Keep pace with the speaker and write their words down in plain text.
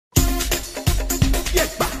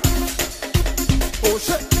Good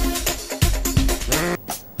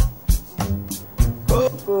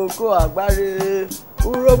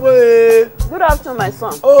afternoon, my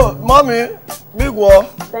son. Oh, mommy, big one.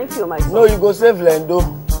 Thank you, my son. No, you go save Lendo.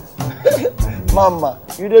 Mama,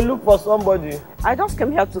 you dey look for somebody. I just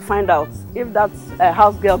came here to find out if that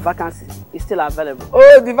house girl vacancy is still available.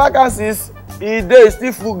 Oh, the vacancies, is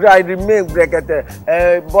still full ground, remain brekete.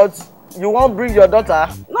 But you won't bring your daughter?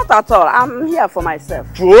 Not at all. I'm here for myself.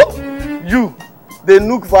 True? You, they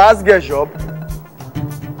look for house girl job?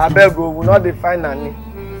 I beg you, we not define nanny.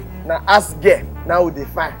 Now house girl, now we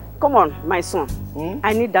define. Come on, my son.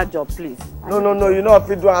 I need that job, please. No, you know if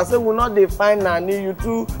you do. I say we not define nanny. You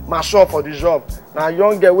too mature for the job. Now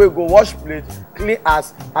young girl will go wash plate, clean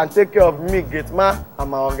ass, and take care of me, gate man,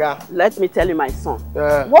 and my oga. Let me tell you, my son.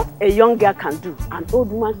 What a young girl can do, an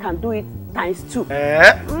old woman can do it ×2.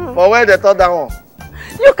 For where they thought that one?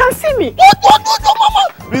 You can see me. What, mama?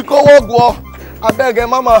 Because what? I beg you,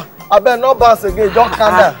 mama. I beg not bounce again. Just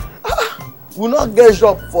calm down. We not get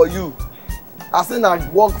job for you. I say I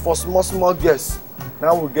work for small girls.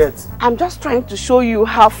 Now we get. I'm just trying to show you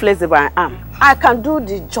how flexible I am. I can do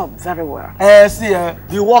the job very well. See,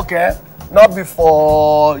 the work, not be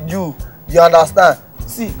for you. You understand?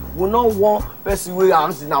 See, we not want person wey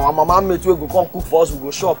ask now our mama mate wey go come cook for us, we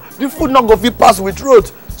go shop. The food not go fit pass with throat.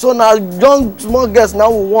 So now young small girls now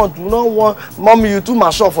we want. We don't want mommy you too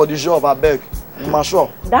mature for the job, I beg. Mature.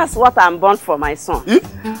 That's what I'm born for, my son.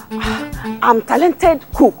 I'm talented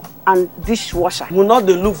cook and dishwasher. We not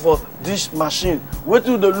dey look for dish machine. What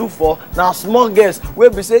do they look for? Now small girls wey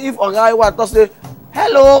be say if oga wife talk say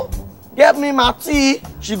hello, get me my tea,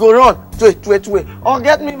 she go run. Wait. Or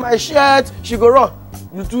get me my shirt, she go run.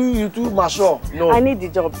 You too mature. No. I need the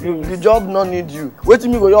job. The job not need you. What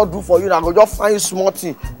me go just do for you? I go just find you small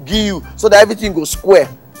thing, give you so that everything go square.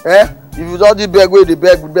 If you don't do beg way, the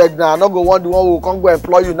beg now. I not go want the one who will come go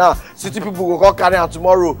employ you now. City people go come carry on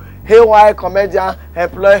tomorrow. Haywire comedian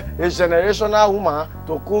employ a generational woman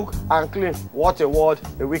to cook and clean. What a word,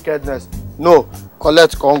 a wickedness. No,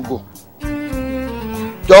 collect Congo.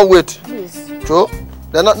 Just wait. Please. True?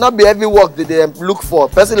 They not be every work that they look for.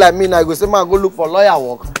 Person like me now, I go say, man, go look for lawyer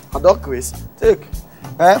work. I don't quiz. Take.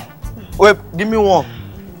 Wait, give me one.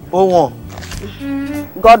 One.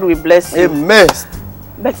 God will bless you. Amen.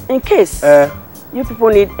 But in case you people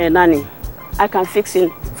need a nanny, I can fix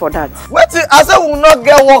it for that. Wait, I said we will not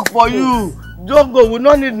get work for you. Don't go, we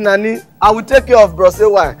don't need nanny. I will take care of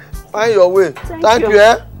Brossewa. Find your way. Thank you.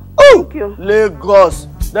 Oh, thank you. Lagos.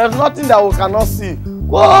 There's nothing that we cannot see.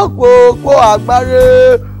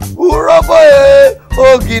 Agbare.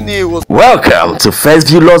 Welcome to First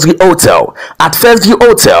View Luxury Hotel. At First View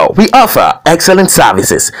Hotel, we offer excellent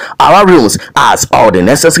services. Our rooms has all the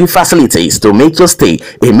necessary facilities to make your stay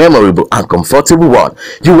a memorable and comfortable one.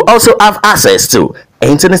 You will also have access to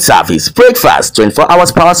internet service, breakfast, 24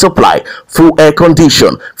 hours power supply, full air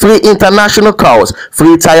condition, free international calls,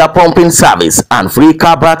 free tire pumping service, and free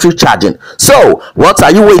car battery charging. So, what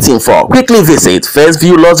are you waiting for? Quickly visit First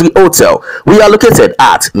View Luxury Hotel. We are located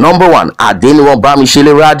at number 1 Adeniran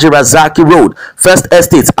Bamishele Raji Razaki Road, First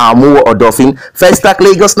Estate, Amuwo Odofin, Festac,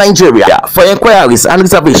 Lagos, Nigeria. For inquiries and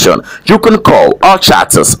reservation, you can call or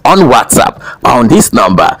chat us on WhatsApp on this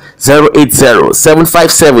number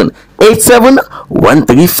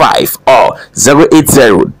 080-757-87135 or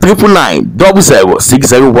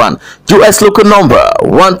 080-999-00601. US local number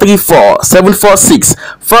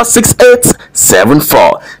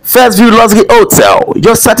 134-746-46874. First View Luxury Hotel.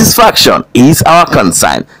 Your satisfaction is our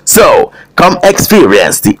concern. So come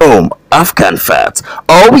experience the home of comfort.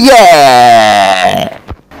 Oh yeah!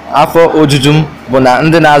 Afọ ojujum bụ na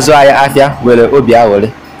ndị na-azụ ahịa afịa were obi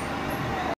aghọrị.